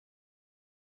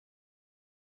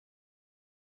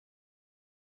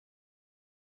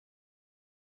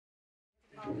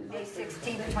May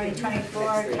 16,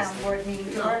 2024, Town Board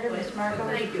meeting to order. Ms. Marco,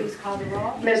 would you please call the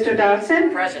roll? Mr.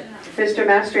 Dodson? Present. Mr.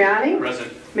 Mastriani?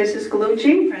 Present. Mrs.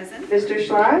 Galucci? Present. Mr.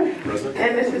 Schlad? Present.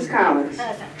 And Mrs. Collins?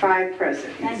 Present. 5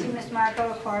 present. Thank you, Ms.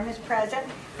 Marco. A quorum is present.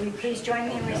 Will you please join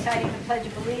me in reciting the Pledge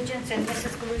of Allegiance? And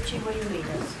Mrs. Galucci, will you lead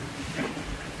us?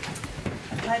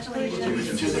 Pledge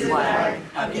allegiance to the flag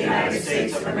of the United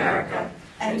States of America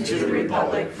and to the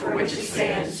republic for which it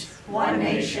stands, one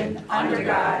nation, under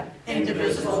God,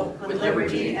 indivisible, with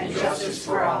liberty and justice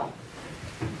for all.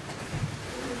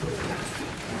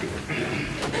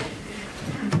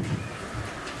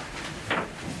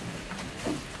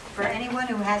 For anyone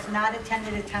who has not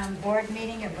attended a town board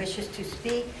meeting and wishes to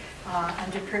speak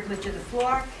under privilege of the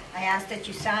floor, I ask that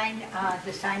you sign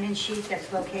the sign-in sheet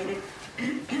that's located,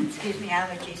 excuse me,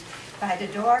 allergies, by the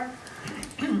door.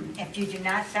 If you do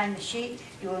not sign the sheet,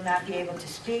 you will not be able to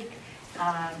speak.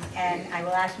 And I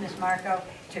will ask Ms. Marco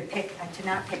to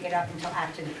not pick it up until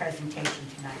after the presentation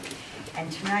tonight.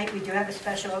 And tonight we do have a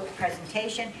special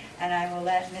presentation, and I will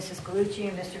let Mrs. Galucci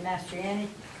and Mr. Mastriani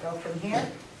go from here.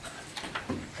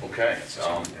 Okay.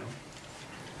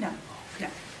 No.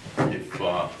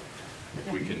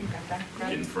 If we can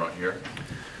get in front here.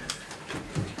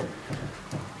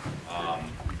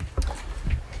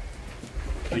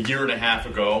 A year and a half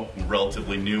ago,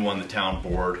 relatively new on the town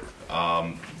board,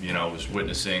 was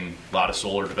witnessing a lot of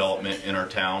solar development in our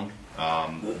town.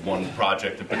 One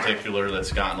project in particular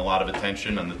that's gotten a lot of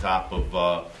attention on the top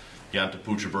of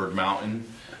Yantapuchaberg Mountain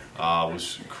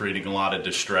was creating a lot of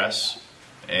distress.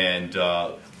 And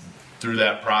through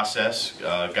that process,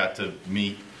 got to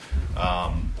meet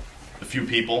a few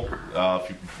people, a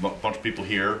bunch of people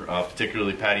here,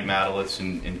 particularly Patty Madalitz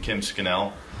and Kim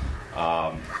Scannell.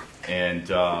 And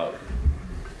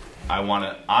I want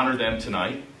to honor them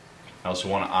tonight. I also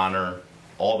want to honor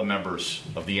all the members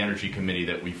of the Energy Committee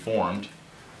that we formed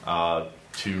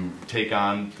to take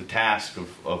on the task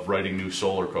of writing new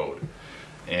solar code.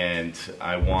 And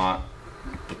I want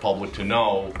the public to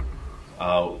know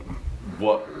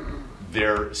what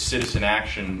their citizen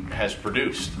action has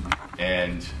produced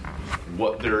and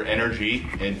what their energy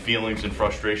and feelings and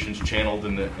frustrations channeled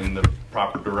in the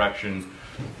proper direction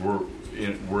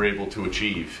we're able to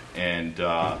achieve. And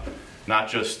not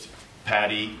just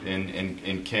Patty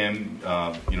and Kim,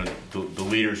 the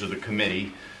leaders of the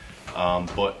committee,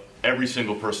 but every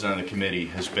single person on the committee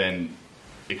has been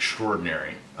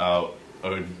extraordinary. A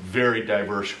very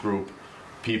diverse group,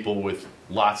 people with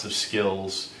lots of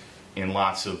skills and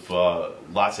lots of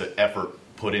effort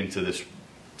put into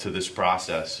this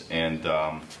process. And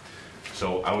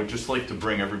so I would just like to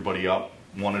bring everybody up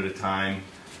one at a time.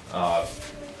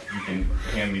 You can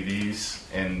hand me these,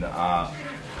 and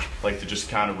like to just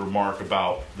kind of remark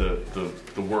about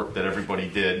the work that everybody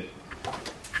did.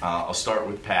 I'll start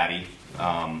with Patty.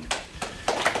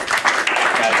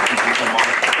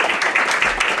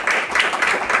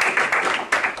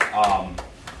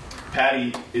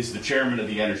 Patty is the chairman of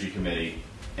the Energy Committee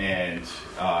and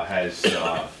has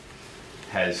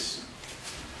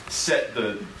set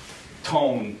the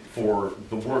tone for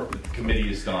the work that the committee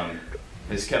has done,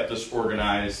 has kept us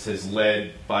organized, has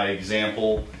led by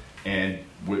example, and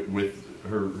with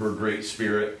her great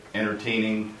spirit,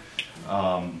 entertaining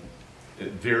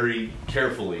very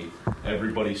carefully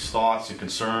everybody's thoughts and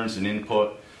concerns and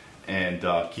input, and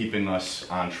keeping us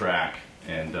on track.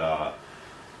 And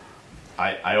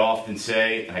I often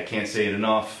say, and I can't say it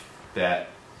enough, that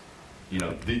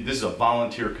this is a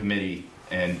volunteer committee,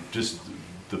 and just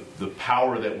the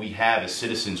power that we have as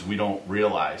citizens we don't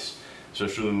realize,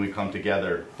 especially when we come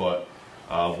together. But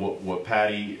what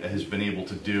Patty has been able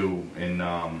to do in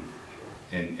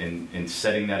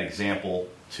setting that example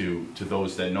to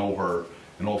those that know her,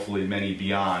 and hopefully many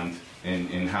beyond,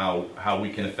 in how we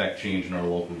can affect change in our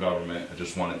local government. I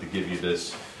just wanted to give you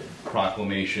this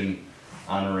proclamation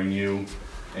honoring you,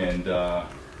 and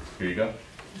here you go.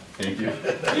 Thank you.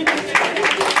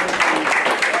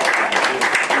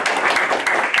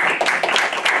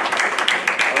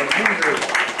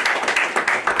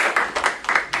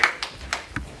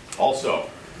 Also,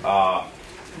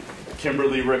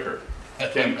 Kimberly Ricker.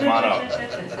 Kim, come on up.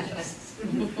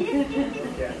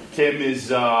 Kim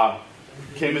is our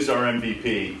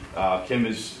MVP. Kim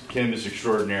is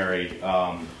extraordinary.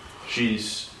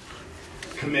 She's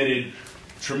committed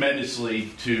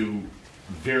tremendously to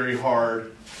very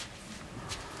hard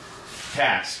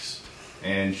tasks,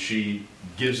 and she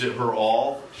gives it her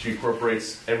all. She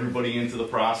incorporates everybody into the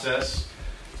process,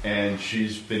 and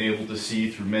she's been able to see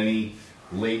through many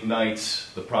late nights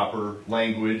the proper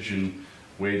language and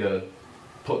way to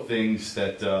put things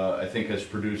that I think has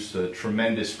produced a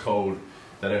tremendous code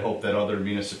that I hope that other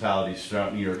municipalities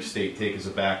throughout New York State take as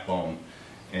a backbone.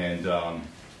 And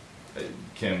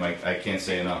Kim, I can't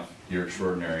say enough. You're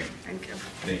extraordinary. Thank you.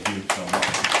 Thank you so much.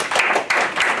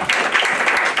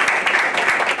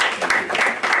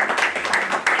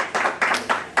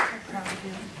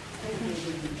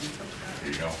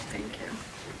 There you go. Thank you.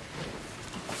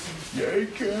 Yeah, you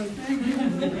can.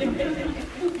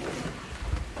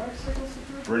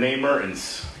 Renee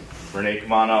Mertens. Renee,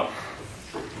 come on up.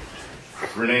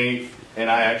 Renee and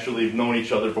I actually have known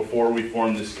each other before we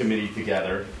formed this committee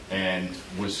together, and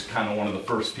was kind of one of the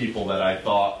first people that I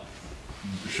thought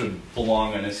should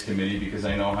belong on this committee, because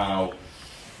I know how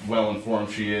well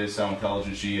informed she is, how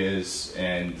intelligent she is,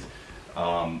 and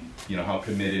you know, how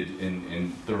committed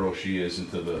and thorough she is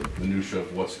into the minutia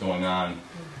of what's going on.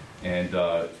 And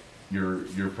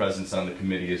your presence on the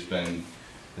committee has been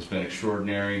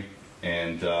extraordinary,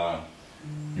 and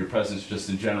your presence just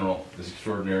in general is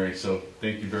extraordinary. So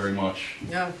thank you very much.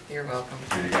 No, you're welcome.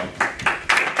 Here you go.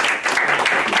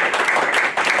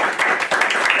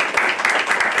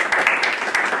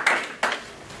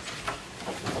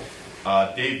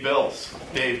 Dave Bills.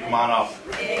 Dave, come on up.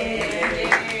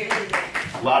 A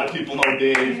lot of people know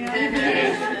Dave.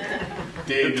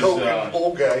 Dave is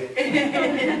old guy.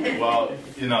 well,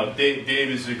 you know, Dave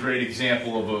is a great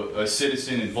example of a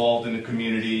citizen involved in the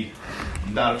community,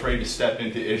 not afraid to step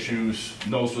into issues,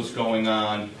 knows what's going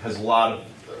on, has a lot of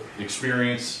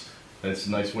experience. That's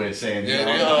a nice way of saying it.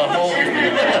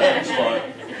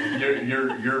 But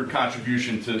your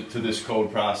contribution to this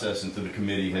code process and to the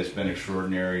committee has been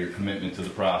extraordinary. Your commitment to the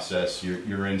process,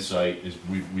 your insight is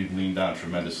we've leaned on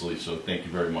tremendously. So thank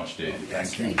you very much, Dave.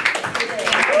 Thank you.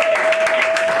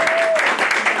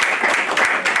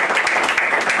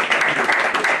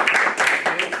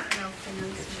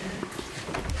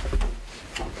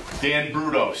 Dan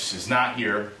Brudos is not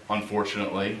here,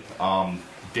 unfortunately.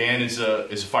 Dan is a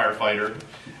firefighter,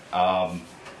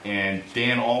 and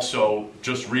Dan also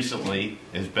just recently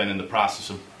has been in the process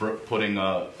of putting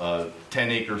a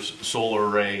 10-acre solar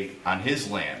array on his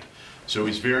land. So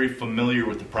he's very familiar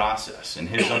with the process, and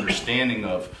his understanding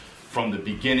of from the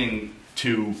beginning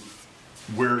to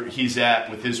where he's at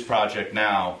with his project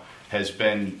now has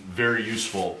been very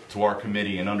useful to our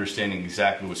committee in understanding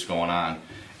exactly what's going on.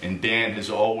 And Dan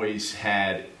has always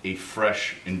had a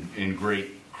fresh and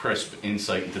great, crisp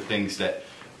insight into things that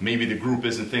maybe the group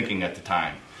isn't thinking at the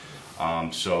time.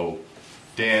 So,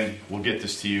 Dan, we'll get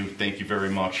this to you. Thank you very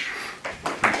much.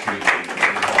 Appreciate it.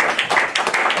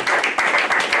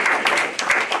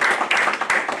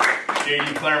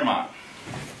 JD Claremont.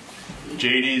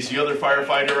 JD is the other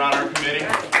firefighter on our committee.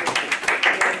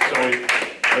 So,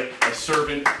 a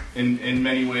servant in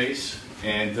many ways.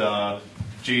 And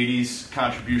JD's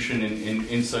contribution and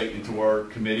insight into our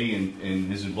committee and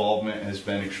his involvement has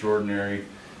been extraordinary,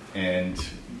 and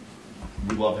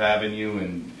we love having you,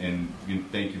 and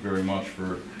thank you very much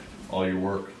for all your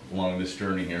work along this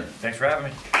journey here. Thanks for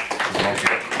having me.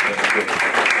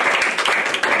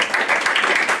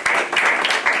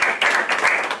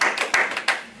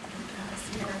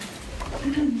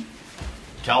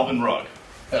 Calvin Rugg.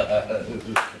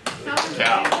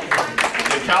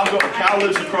 Cal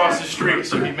lives across the street,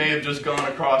 so he may have just gone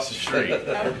across the street.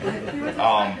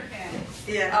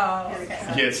 He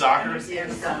had soccer?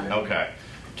 Okay.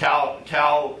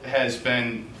 Cal has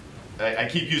been, I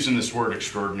keep using this word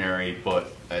extraordinary,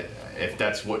 but if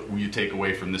that's what you take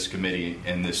away from this committee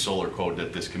and this solar code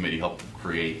that this committee helped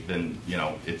create, then you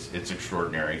know it's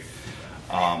extraordinary.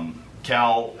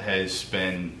 Cal has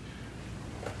been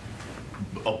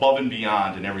above and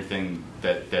beyond in everything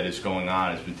that is going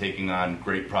on. Has been taking on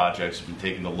great projects, has been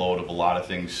taking the load of a lot of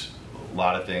things.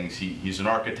 He's an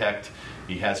architect.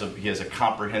 He has a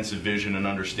comprehensive vision and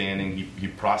understanding. He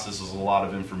processes a lot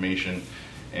of information,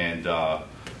 and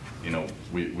you know,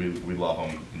 we love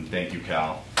him. And thank you,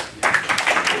 Cal.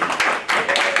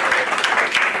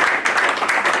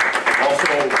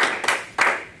 Also,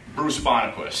 Bruce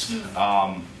Bonnequist.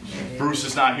 Bruce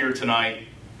is not here tonight.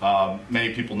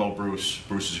 Many people know Bruce.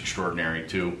 Bruce is extraordinary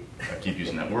too. I keep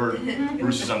using that word.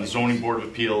 Bruce is on the Zoning Board of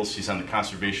Appeals. He's on the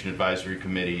Conservation Advisory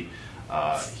Committee.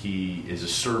 He is a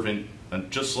servant,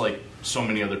 just like so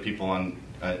many other people on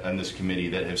this committee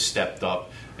that have stepped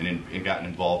up and gotten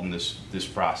involved in this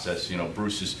process. You know,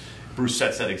 Bruce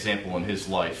sets that example in his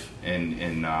life,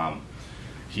 and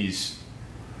he's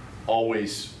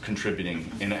always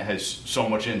contributing and has so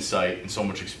much insight and so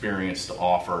much experience to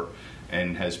offer,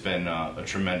 and has been a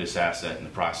tremendous asset in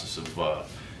the process of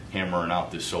hammering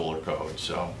out this solar code.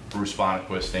 So, Bruce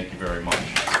Bonnequist, thank you very much.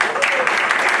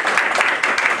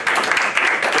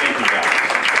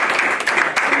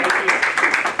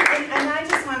 And I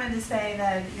just wanted to say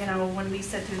that you know, when we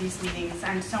sit through these meetings,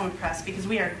 I'm so impressed because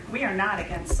we are not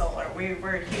against solar.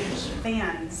 We're huge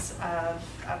fans of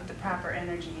the proper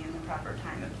energy and the proper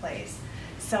time and place.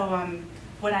 So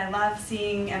what I love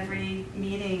seeing every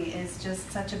meeting is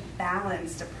just such a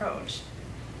balanced approach.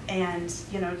 And,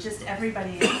 you know, just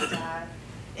everybody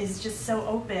is just so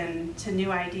open to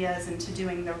new ideas and to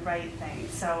doing the right thing.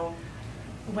 So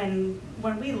when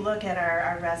we look at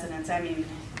our residents, I mean,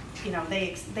 you know, they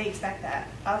expect that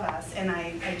of us, and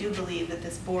I do believe that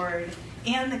this board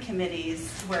and the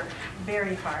committees work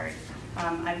very hard.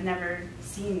 I've never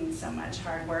seen so much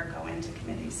hard work go into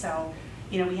committees. So,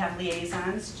 you know, we have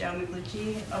liaisons. Joe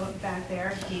McLucci back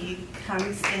there, he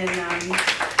comes in.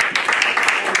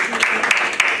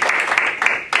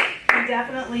 He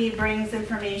definitely brings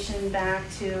information back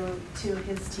to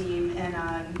his team,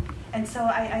 and so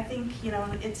I think, you know,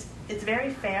 it's very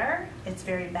fair, it's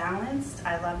very balanced.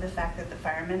 I love the fact that the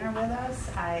firemen are with us.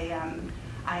 I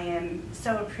am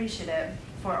so appreciative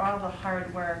for all the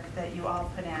hard work that you all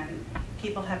put in.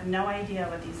 People have no idea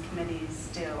what these committees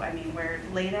do. I mean, we're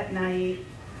late at night,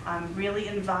 really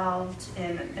involved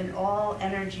in all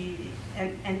energy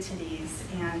entities,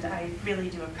 and I really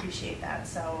do appreciate that.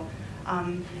 So,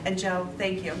 and Joe,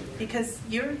 thank you, because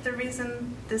you're the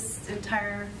reason this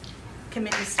entire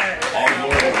committee started. And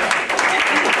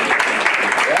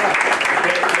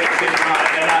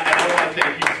I want to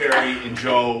thank you, Terry and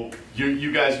Joe.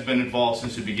 You guys have been involved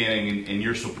since the beginning, and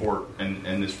your support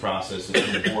in this process,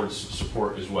 and the board's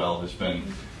support as well has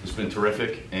been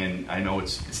terrific. And I know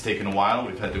it's taken a while.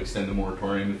 We've had to extend the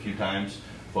moratorium a few times,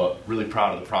 but really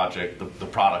proud of the project, the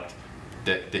product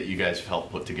that you guys have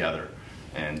helped put together.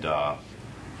 And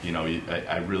you know,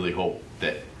 I really hope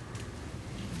that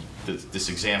this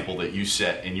example that you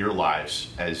set in your lives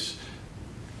as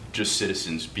just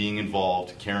citizens, being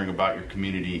involved, caring about your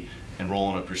community, and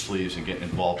rolling up your sleeves and getting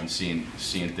involved and seeing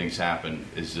things happen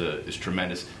is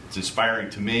tremendous. It's inspiring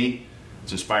to me.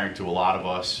 It's inspiring to a lot of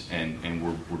us, and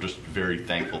we're just very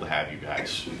thankful to have you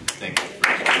guys. Thank you.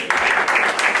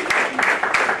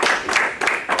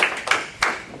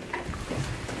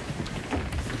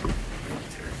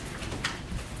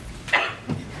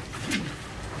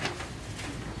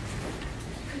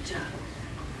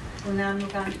 We'll now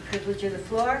move on to privilege of the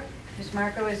floor. Ms.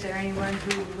 Marco, is there anyone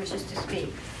who wishes to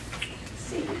speak?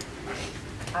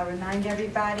 I'll remind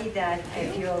everybody that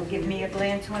if you'll give me a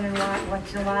glance once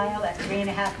in a while, at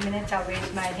 3.5 minutes I'll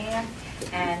raise my hand,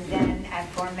 and then at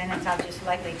 4 minutes I'll just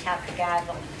lightly tap the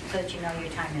gavel so that you know your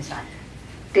time is up.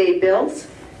 Dave Bills.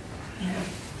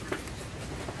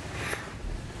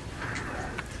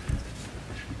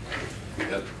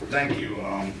 Thank you.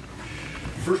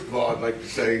 First of all, I'd like to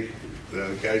say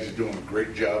the guys are doing a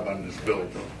great job on this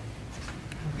building.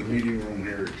 The meeting room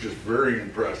here is just very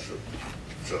impressive.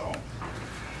 So,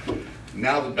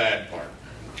 now the bad part.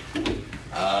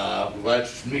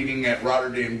 Last meeting at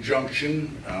Rotterdam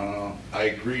Junction, I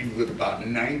agreed with about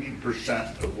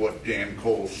 90% of what Dan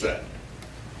Cole said.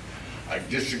 I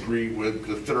disagree with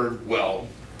the third well.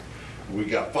 We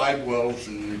got 5 wells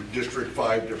in District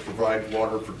 5 that provide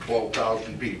water for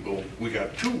 12,000 people. We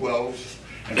got 2 wells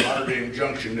in Rotterdam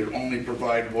Junction that only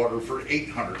provide water for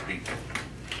 800 people.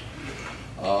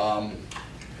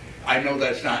 I know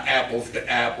that's not apples to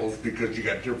apples because you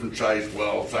got different sized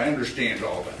wells. I understand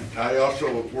all that. I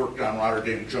also have worked on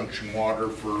Rotterdam Junction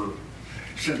water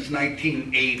since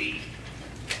 1980.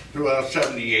 Throughout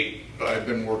 78, I've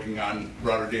been working on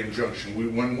Rotterdam Junction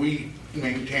when we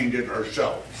maintained it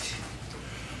ourselves.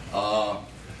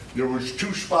 There was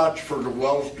 2 spots for the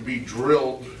wells to be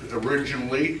drilled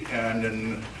originally, and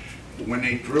then when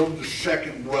they drilled the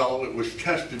second well, it was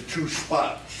tested 2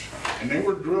 spots. And they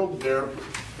were drilled there,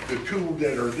 the 2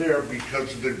 that are there,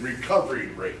 because of the recovery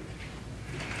rate.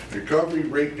 The recovery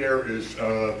rate there is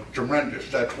tremendous.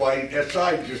 That's why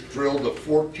SI just drilled a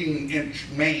 14-inch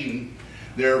main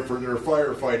there for their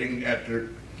firefighting at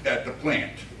the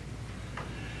plant.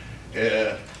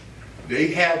 They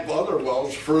have other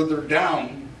wells further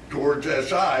down towards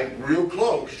SI, real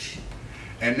close,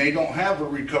 and they don't have a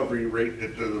recovery rate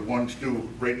that the ones do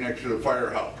right next to the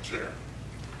firehouse there.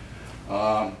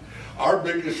 Our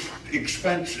biggest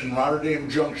expense in Rotterdam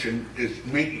Junction is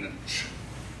maintenance.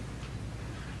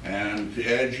 And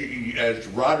as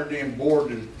Rotterdam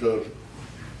Board is the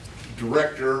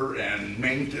director and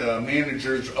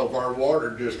managers of our water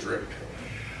district,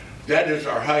 that is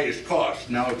our highest cost.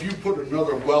 Now, if you put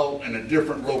another well in a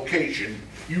different location,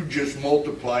 you just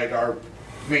multiplied our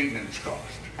maintenance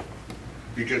cost.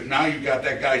 Because now you got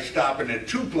that guy stopping at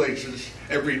 2 places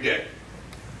every day.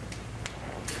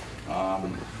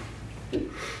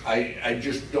 I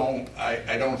just don't,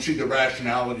 I don't see the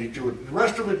rationality to it. The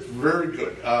rest of it's very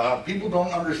good. People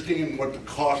don't understand what the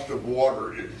cost of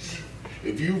water is.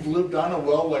 If you've lived on a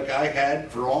well like I had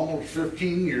for almost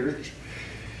 15 years,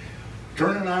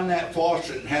 turning on that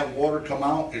faucet and have water come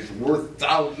out is worth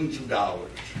thousands of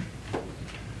dollars.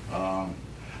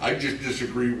 I just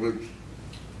disagree with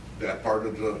that part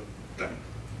of the thing.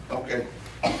 Okay.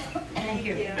 Thank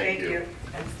you. Thank you.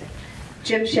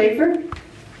 Jim Schaefer?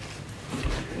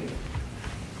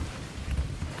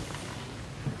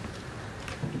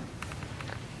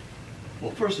 Well,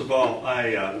 first of all,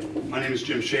 my name is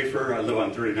Jim Schaefer. I live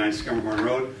on 39 Skimmerhorn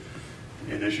Road.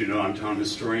 And as you know, I'm town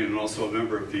historian and also a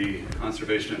member of the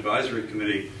Conservation Advisory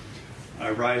Committee. I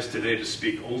rise today to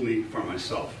speak only for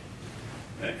myself.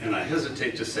 And I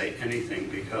hesitate to say anything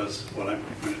because what I'm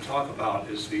going to talk about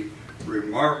is the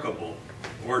remarkable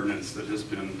ordinance that has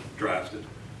been drafted.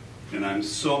 And I'm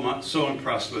so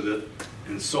impressed with it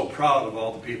and so proud of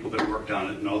all the people that worked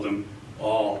on it, know them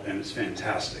all, and it's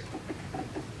fantastic.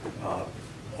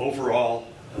 Overall,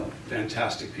 a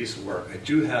fantastic piece of work. I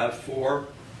do have 4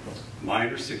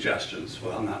 minor suggestions.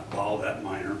 Well, not all that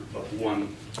minor, but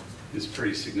one is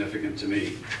pretty significant to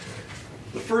me.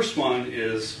 The first one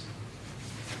is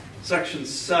Section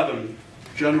 7,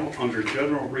 under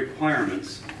General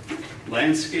Requirements,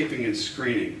 Landscaping and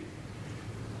Screening.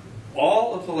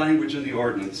 All of the language in the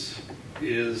ordinance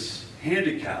is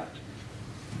handicapped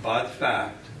by the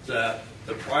fact that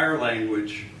the prior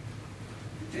language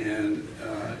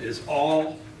is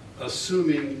all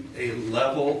assuming a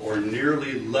level or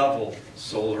nearly level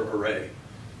solar array.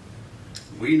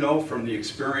 We know from the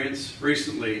experience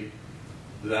recently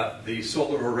that the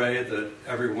solar array that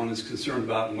everyone is concerned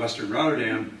about in Western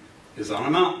Rotterdam is on a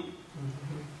mountain.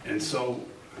 And so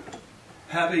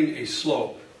having a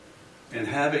slope and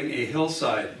having a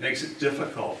hillside makes it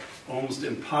difficult, almost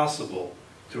impossible,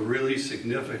 to really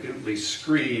significantly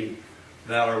screen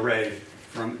that array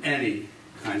from any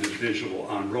kind of visual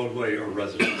on roadway or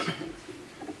residence.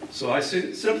 So I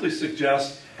simply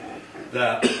suggest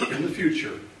that in the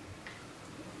future,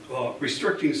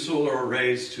 restricting solar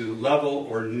arrays to level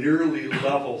or nearly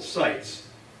level sites,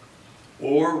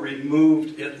 or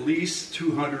removed at least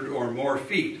 200 or more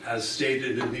feet, as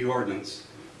stated in the ordinance,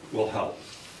 will help.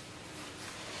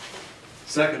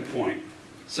 Second point,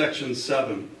 Section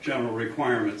 7, General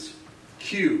Requirements,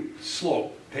 Q,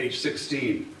 slope, page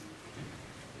 16.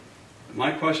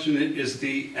 My question is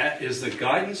the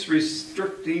guidance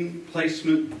restricting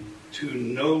placement to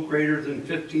no greater than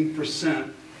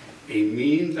 15% a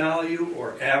mean value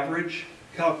or average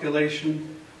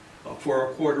calculation for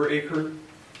a quarter acre,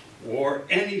 or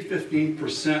any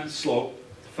 15% slope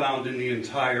found in the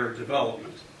entire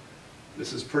development?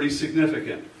 This is pretty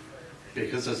significant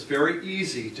because it's very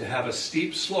easy to have a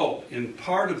steep slope in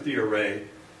part of the array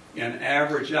and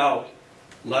average out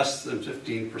less than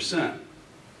 15%.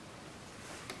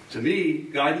 To me,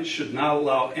 guidance should not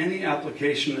allow any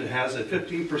application that has a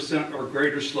 15% or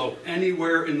greater slope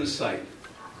anywhere in the site.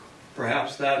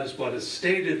 Perhaps that is what is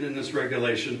stated in this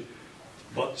regulation,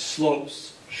 but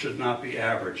slopes should not be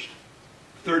averaged.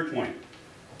 Third point,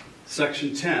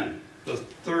 Section 10, the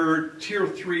third Tier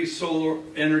 3 solar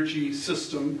energy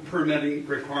system permitting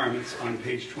requirements on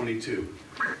page 22.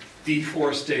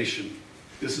 Deforestation.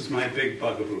 This is my big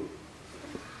bugaboo.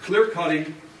 Clear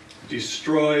cutting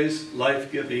destroys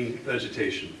life-giving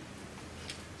vegetation.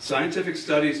 Scientific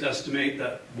studies estimate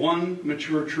that one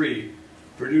mature tree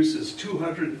produces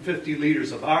 250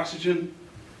 liters of oxygen,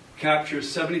 captures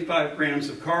 75 grams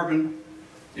of carbon,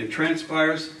 and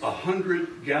transpires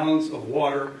 100 gallons of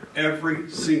water every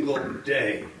single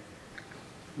day.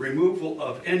 Removal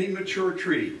of any mature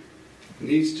tree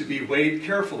needs to be weighed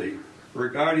carefully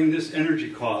regarding this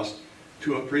energy cost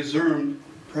to a presumed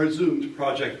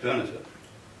project benefit.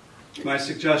 My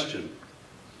suggestion,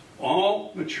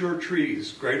 all mature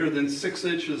trees greater than 6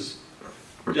 inches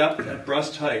depth at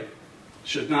breast height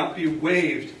should not be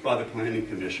waived by the Planning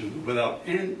Commission without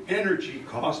an energy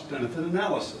cost benefit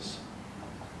analysis.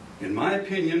 In my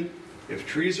opinion, if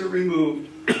trees are removed,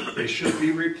 they should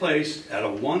be replaced at a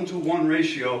 1-to-1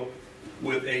 ratio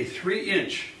with a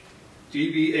 3-inch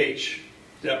DBH,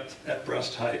 depth at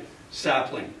breast height,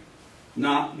 sapling,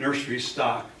 not nursery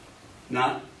stock,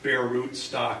 not bare root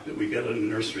stock that we get in a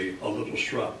nursery, a little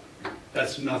shrub.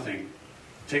 That's nothing.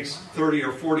 It takes 30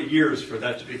 or 40 years for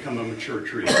that to become a mature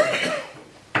tree.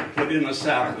 Put in a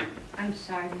sapling. I'm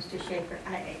sorry, Mr. Schaefer.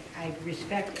 I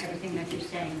respect everything that you're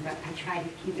saying, but I try to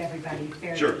keep everybody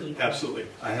fair. Sure, absolutely.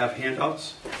 I have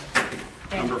handouts.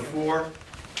 Number 4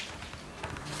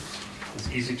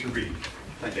 is easy to read.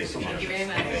 Thank you so much. Thank you very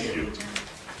much. Thank you.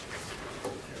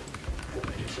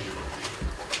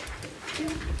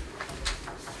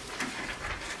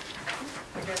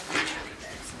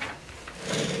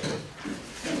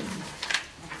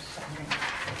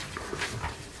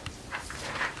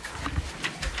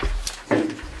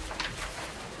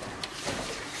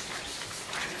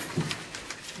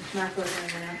 Mark goes in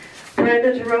and out.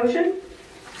 Brenda DeRozier?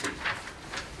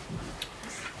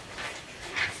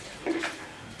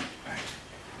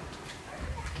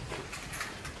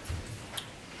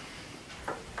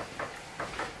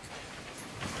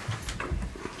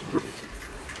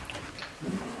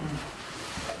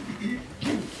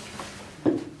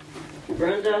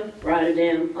 Brenda,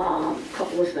 Rotterdam,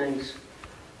 couple of things.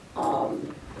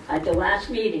 At the last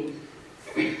meeting,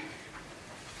 I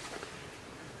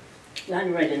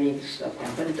didn't write any of this stuff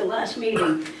down, but at the last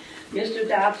meeting, Mr.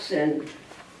 Dobson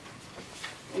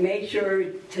made sure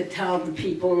to tell the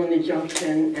people in the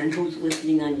junction and who's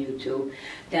listening on YouTube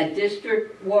that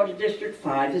Water District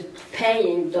 5 is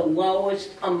paying the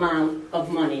lowest amount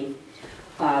of money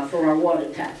for our water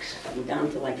tax. We're down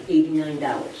to like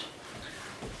 $89.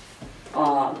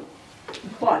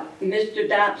 But Mr.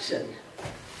 Dobson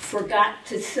forgot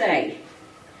to say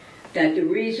that the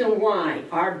reason why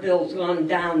our bill's gone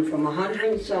down from 100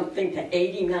 and something to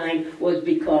 89 was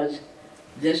because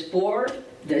this board,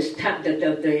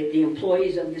 the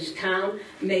employees of this town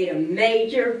made a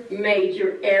major,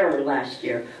 major error last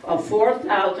year of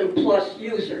 4,000 plus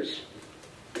users,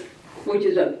 which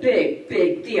is a big,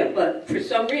 big deal. But for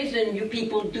some reason, you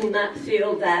people do not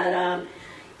feel that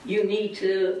you need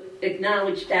to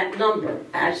acknowledge that number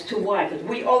as to why, because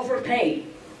we overpaid.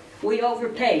 We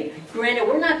overpaid. Granted,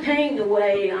 we're not paying the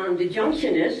way the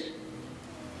junction is.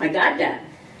 I got that.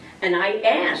 And I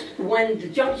asked, when the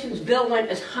junction's bill went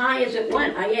as high as it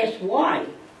went, I asked why.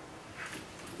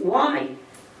 Why?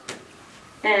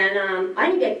 And I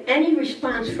didn't get any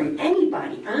response from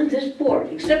anybody on this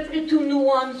board, except for the two new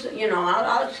ones. You know,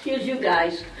 I'll excuse you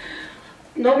guys.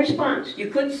 No response. You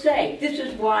couldn't say, this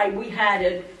is why we had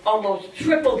to almost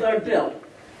triple our bill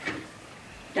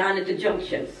down at the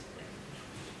junction.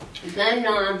 Then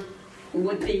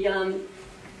with the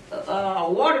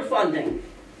water funding,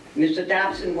 Mr.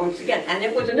 Dobson once again, and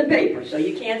it was in the paper, so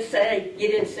you can't say you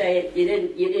didn't say it. You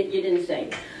didn't say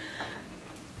it.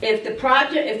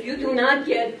 If you do not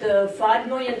get the $5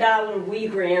 million WE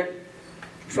grant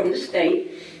from the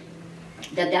state,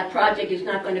 that project is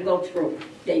not going to go through.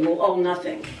 They will owe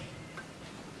nothing.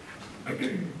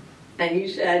 And you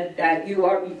said that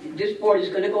this board is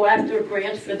going to go after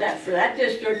grants for that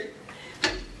district.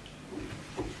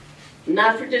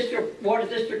 Not for Water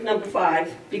District number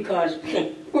 5, because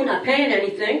we're not paying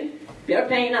anything. They're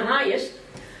paying the highest.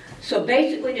 So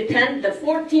basically the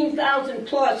 14,000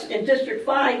 plus in District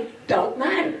 5 don't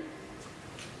matter.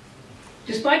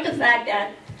 Despite the fact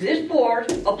that this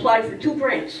board applied for 2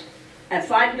 grants at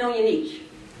 $5 million each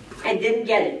and didn't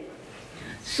get it.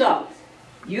 So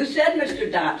you said,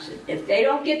 Mr. Dobson, if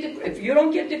you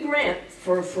don't get the grant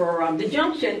for the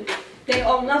junction, they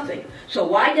owe nothing. So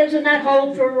why doesn't that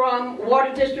hold for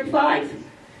Water District 5?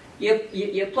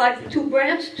 You applied for 2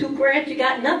 grants, you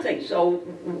got nothing. So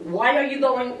why are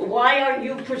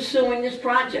you pursuing this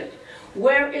project?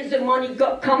 Where is the money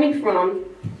coming from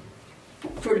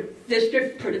for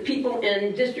the people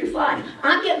in District 5?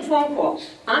 I'm getting phone calls.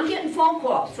 I'm getting phone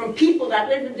calls from people that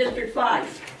live in District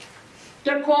 5.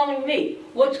 They're calling me.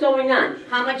 What's going on?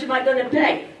 How much am I going to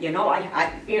pay? I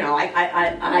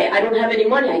don't have any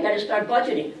money. I got to start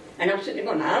budgeting. And I'm sitting there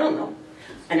going, I don't know.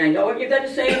 And I know what you're going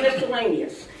to say in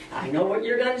miscellaneous. I know what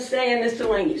you're going to say in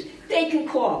miscellaneous. They can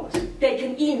call us. They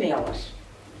can email us.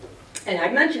 And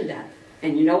I mentioned that.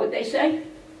 And you know what they say?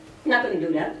 I'm not going to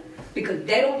do that. Because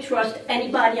they don't trust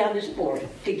anybody on this board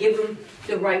to give them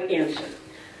the right answer.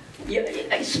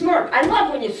 I smirk. I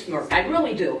love when you smirk. I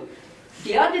really do.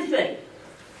 The other thing,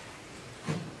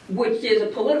 which is a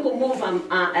political move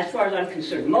as far as I'm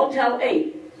concerned, Motel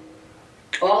 8.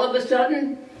 All of a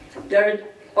sudden,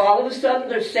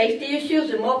 there's safety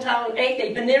issues in Motel 8.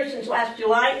 They've been there since last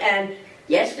July, and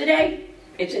yesterday,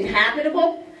 it's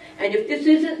inhabitable. And if this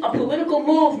isn't a political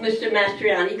move, Mr.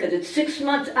 Mastriani, because it's 6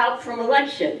 months out from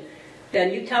election,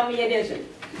 then you tell me it isn't.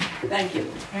 Thank you.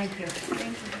 Thank you.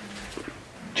 Thank you.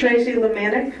 Tracy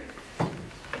Lemanik?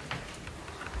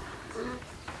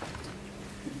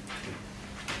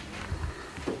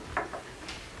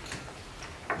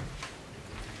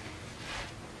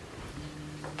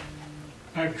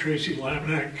 I'm Tracy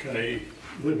Lamanek. I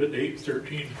live at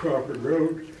 813 Crawford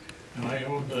Road, and I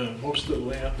own most of the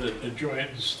land that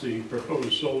adjoins the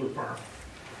proposed solar farm.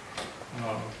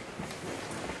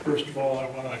 First of all, I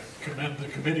want to commend the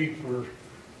committee for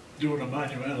doing a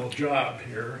monumental job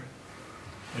here.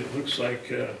 It looks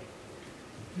like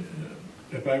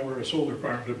if I were a solar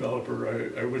farm developer,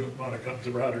 I wouldn't want to come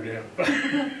to Rotterdam.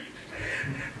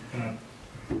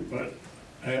 But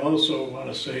I also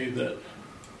want to say that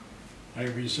I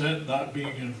resent not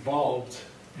being involved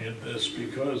in this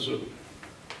because of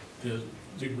the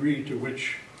degree to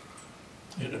which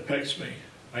It affects me.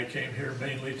 I came here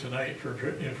mainly tonight for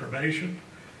information.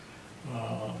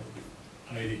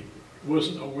 I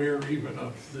wasn't aware even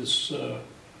of this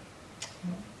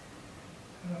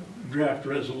draft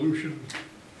resolution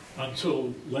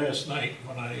until last night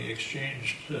when I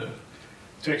exchanged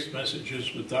text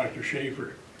messages with Dr.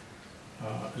 Schaefer.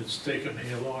 It's taken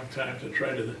me a long time to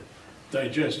try to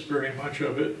digest very much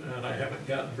of it, and I haven't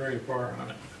gotten very far on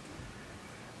it.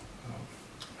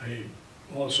 I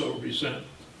also resent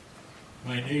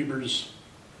my neighbors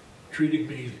treating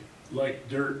me like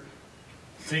dirt,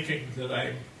 thinking that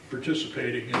I'm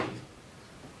participating in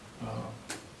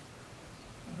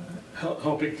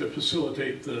helping to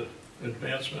facilitate the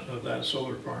advancement of that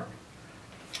solar farm.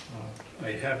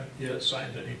 I haven't yet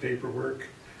signed any paperwork.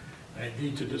 I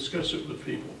need to discuss it with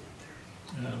people,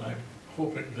 and I'm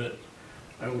hoping that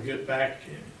I will get back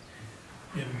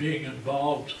in being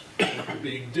involved after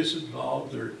being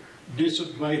disinvolved or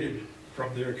disinvited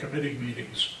from their committee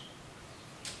meetings.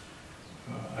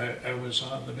 I was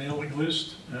on the mailing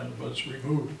list and was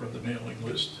removed from the mailing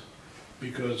list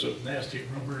because of nasty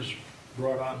rumors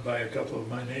brought on by a couple of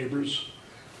my neighbors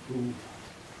who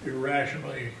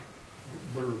irrationally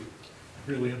were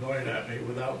really annoyed at me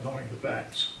without knowing the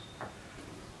facts.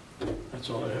 That's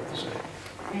all I have to say.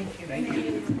 Thank you. Thank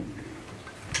you.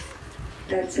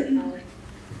 That's it, Molly.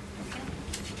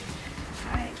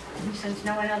 All right, since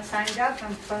no one else signed up,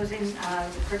 I'm closing the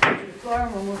privilege of the floor,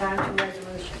 and we'll move on to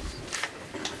resolutions.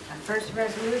 First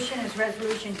resolution is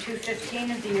Resolution 215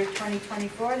 of the year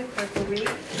 2024. The clerk will read.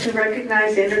 To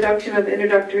recognize the introduction of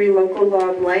introductory local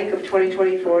law blank of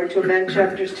 2024 to amend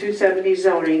chapters 270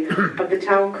 zoning of the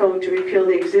town code to repeal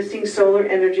the existing solar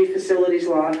energy facilities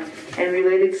law and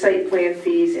related site plan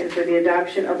fees, and for the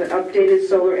adoption of an updated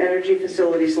solar energy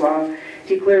facilities law,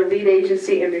 declare lead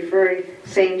agency and referring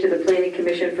same to the Planning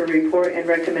Commission for report and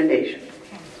recommendation.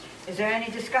 Okay. Is there any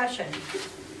discussion?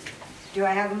 Do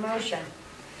I have a motion?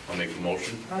 I'll make the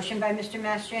motion. Motion by Mr.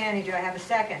 Mastriani. Do I have a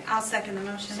second? I'll second the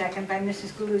motion. Second by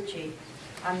Mrs. Galucci.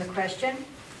 On the question,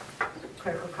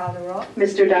 clerk will call the roll.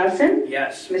 Mr. Dawson?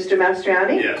 Yes. Mr.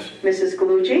 Mastriani? Yes. Mrs.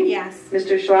 Galucci? Yes.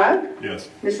 Mr. Schwab? Yes.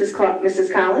 Mrs.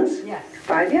 Collins? Yes.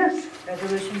 5 yes.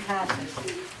 Resolution passes.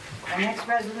 Our next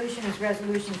resolution is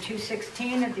Resolution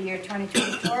 216 of the year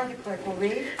 2024. The clerk will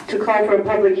read. To call for a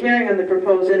public hearing on the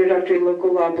proposed introductory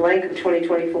local law blank of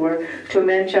 2024 to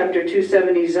amend Chapter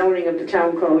 270 zoning of the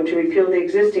town code to repeal the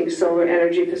existing solar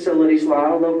energy facilities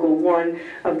law, Local 1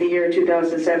 of the year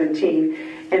 2017,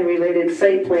 and related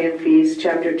site plan fees,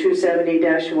 Chapter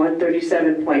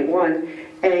 270-137.1,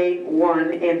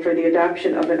 A1, and for the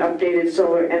adoption of an updated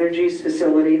solar energy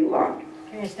facility law.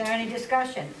 Okay, is there any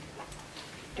discussion?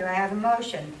 Do I have a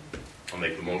motion? I'll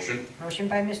make the motion. Motion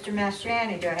by Mr.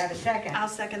 Mastriani. Do I have a second? I'll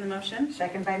second the motion.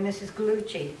 Second by Mrs.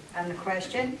 Galucci. On the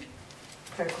question,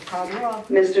 clerk will call the roll.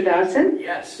 Mr. Dawson?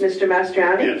 Yes. Mr.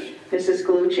 Mastriani? Yes. Mrs.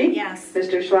 Galucci? Yes.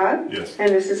 Mr. Schwab? Yes.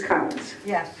 And Mrs. Collins?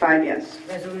 Yes. 5 yes.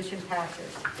 Resolution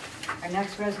passes. Our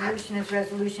next resolution is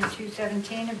Resolution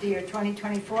 217 of the year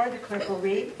 2024. The clerk will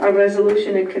read. A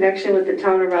resolution in connection with the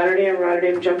Town of Rotterdam,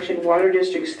 Rotterdam Junction Water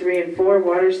Districts 3 and 4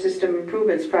 Water System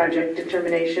Improvements Project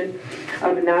determination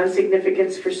of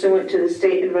non-significance pursuant to the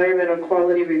State Environmental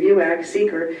Quality Review Act,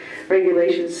 SEQR,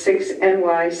 Regulations 6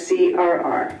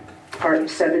 NYCRR, Part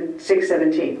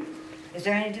 617. Is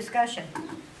there any discussion?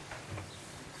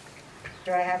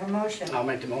 Do I have a motion? I'll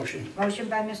make the motion. Motion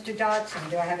by Mr. Dodson.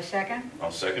 Do I have a second? I'll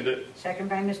second it. Second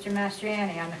by Mr.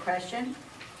 Mastriani. On the question,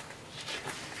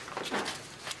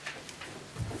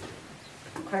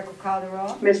 clerk will call the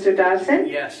roll. Mr. Dawson?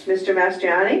 Yes. Mr.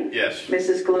 Mastriani? Yes.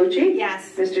 Mrs. Galucci?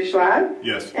 Yes. Mr. Schwab?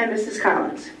 Yes. And Mrs.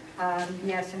 Collins?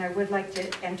 Yes, and I would like to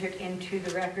enter into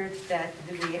the records that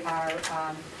we are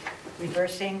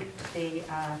reversing the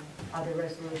other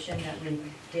resolution that we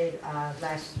did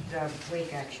last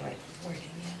week, actually.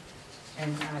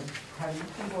 And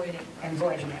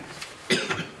voiding it.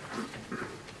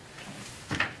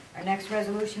 Our next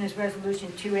resolution is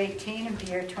Resolution 218 of the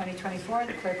year 2024.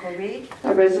 The clerk will read.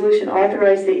 A resolution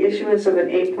authorized the issuance of an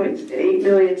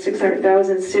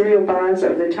 $8,600,000 serial bonds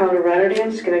of the Town of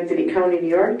Rotterdam, Schenectady County, New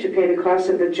York, to pay the cost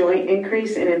of the joint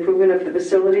increase and improvement of the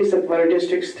facilities of Water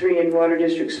Districts 3 and Water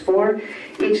Districts 4,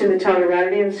 each in the Town of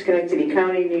Rotterdam, Schenectady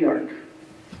County, New York.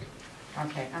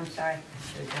 Okay, I'm sorry.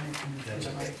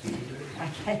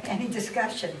 Okay, any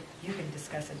discussion? You can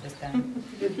discuss it this time.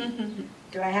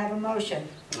 Do I have a motion?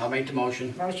 I'll make the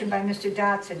motion. Motion by Mr.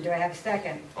 Dodson. Do I have a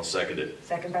second? I'll second it.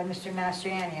 Second by Mr.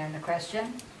 Mastriani. On the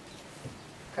question,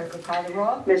 Clerk will call the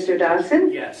roll. Mr.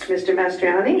 Dawson? Yes. Mr.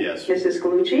 Mastriani? Yes. Mrs.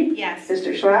 Galucci? Yes.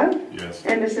 Mr. Schwab? Yes.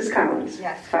 And Mrs. Collins?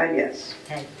 Yes. 5 yes.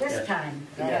 Okay, this Yes. time,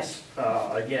 go ahead. Yes,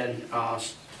 again,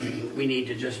 we need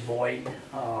to just void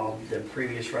the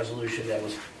previous resolution that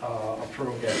was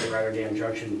approved at the Rotterdam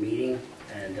Junction meeting,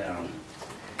 and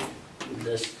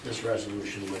this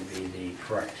resolution would be the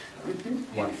correct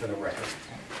one for the record.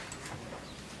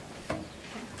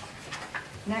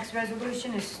 Next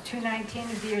resolution is 219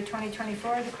 of the year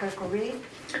 2024. The clerk will read.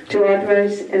 To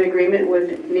authorize an agreement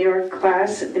with New York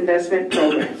Class Investment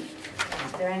Program.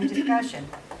 Is there any discussion?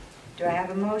 Do I have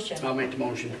a motion? I'll make the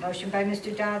motion. Motion by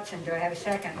Mr. Dodson. Do I have a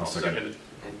second? I'll second it.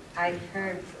 I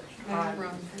heard,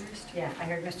 Ron first. yeah, I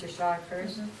heard Mr. Schlag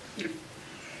first. Okay.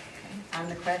 On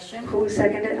the question? Who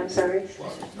seconded? I'm sorry.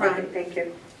 Ron. Okay, thank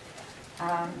you.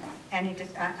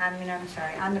 I'm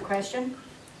sorry. On the question?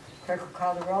 Clerk will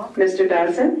call the roll. Mr.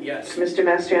 Dodson? Yes. Mr.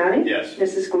 Mastriani? Yes.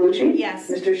 Mrs. Galucci? Yes.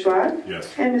 Mr. Schwab?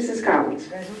 Yes. And Mrs. Collins?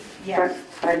 Yes.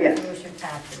 5 yes. Resolution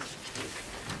passes.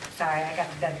 Sorry, I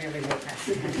got to bed really late last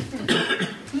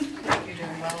night. You're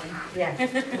doing well. Yeah,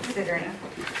 considering.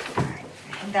 All right.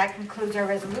 And that concludes our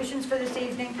resolutions for this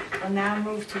evening. We'll now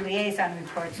move to liaison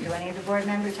reports. Do any of the board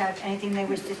members have anything they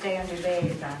wish to say under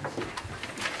liaisons?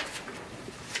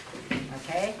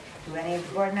 Okay. Do any of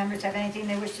the board members have anything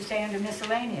they wish to say under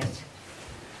miscellaneous?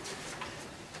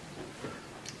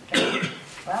 Okay.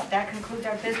 Well, that concludes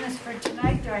our business for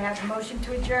tonight. Do I have a motion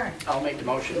to adjourn? I'll make the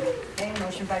motion. Okay,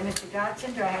 motion by Mr.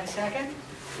 Dodson. Do I have a second?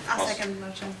 I'll second the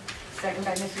motion. Second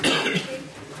by Mrs.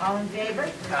 Galucci. All in favor?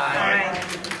 Aye.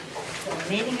 The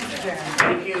meeting is adjourned.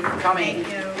 Thank you for coming.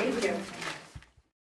 Thank you.